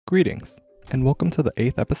Greetings, and welcome to the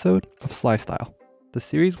 8th episode of Sly Style, the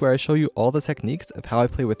series where I show you all the techniques of how I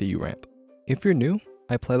play with the U-ramp. If you're new,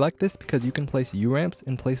 I play like this because you can place U-ramps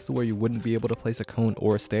in places where you wouldn't be able to place a cone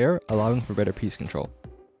or a stair, allowing for better piece control.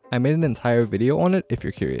 I made an entire video on it if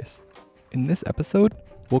you're curious. In this episode,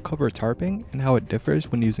 we'll cover tarping and how it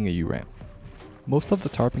differs when using a U-ramp. Most of the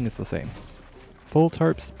tarping is the same. Full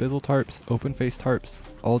tarps, bizzle tarps, open face tarps,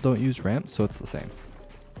 all don't use ramps, so it's the same.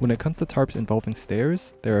 When it comes to tarps involving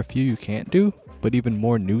stairs, there are a few you can't do, but even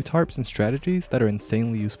more new tarps and strategies that are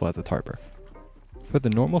insanely useful as a tarper. For the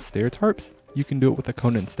normal stair tarps, you can do it with a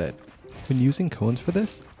cone instead. When using cones for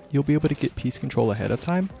this, you'll be able to get piece control ahead of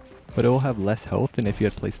time, but it will have less health than if you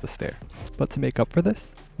had placed a stair. But to make up for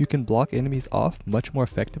this, you can block enemies off much more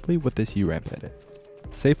effectively with this U-ramp edit.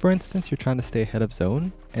 Say for instance you're trying to stay ahead of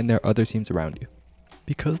zone, and there are other teams around you.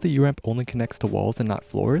 Because the U-ramp only connects to walls and not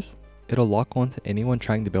floors, it'll lock on to anyone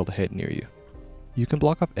trying to build a hit near you. You can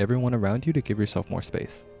block off everyone around you to give yourself more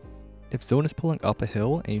space. If zone is pulling up a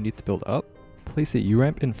hill and you need to build up, place a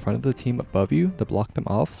U-ramp in front of the team above you to block them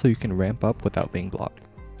off so you can ramp up without being blocked.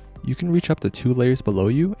 You can reach up to 2 layers below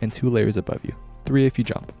you and 2 layers above you, 3 if you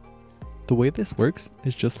jump. The way this works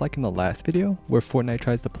is just like in the last video where Fortnite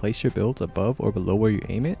tries to place your builds above or below where you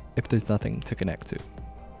aim it if there's nothing to connect to.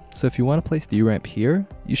 So if you want to place the U-ramp here,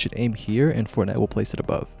 you should aim here and Fortnite will place it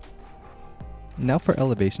above. Now for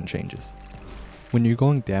elevation changes. When you're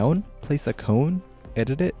going down, place a cone,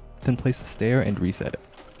 edit it, then place a stair and reset it.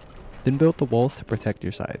 Then build the walls to protect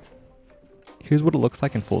your sides. Here's what it looks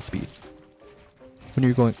like in full speed. When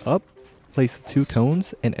you're going up, place 2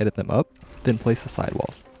 cones and edit them up, then place the side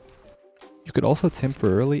walls. You could also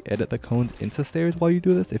temporarily edit the cones into stairs while you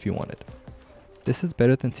do this if you wanted. This is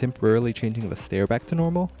better than temporarily changing the stair back to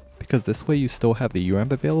normal, because this way you still have the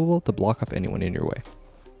U-ramp available to block off anyone in your way.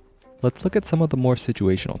 Let's look at some of the more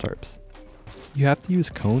situational tarps. You have to use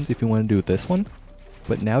cones if you want to do this one,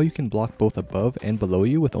 but now you can block both above and below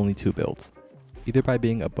you with only 2 builds, either by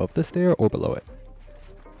being above the stair or below it.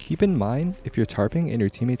 Keep in mind, if you're tarping and your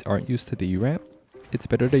teammates aren't used to the U-ramp, it's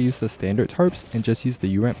better to use the standard tarps and just use the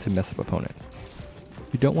U-ramp to mess up opponents.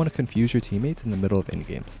 You don't want to confuse your teammates in the middle of any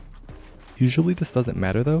games. Usually this doesn't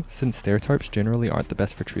matter though, since stair tarps generally aren't the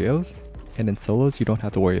best for trios, and in solos you don't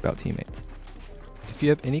have to worry about teammates. If you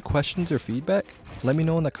have any questions or feedback, let me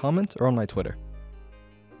know in the comments or on my Twitter.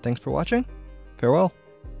 Thanks for watching, farewell!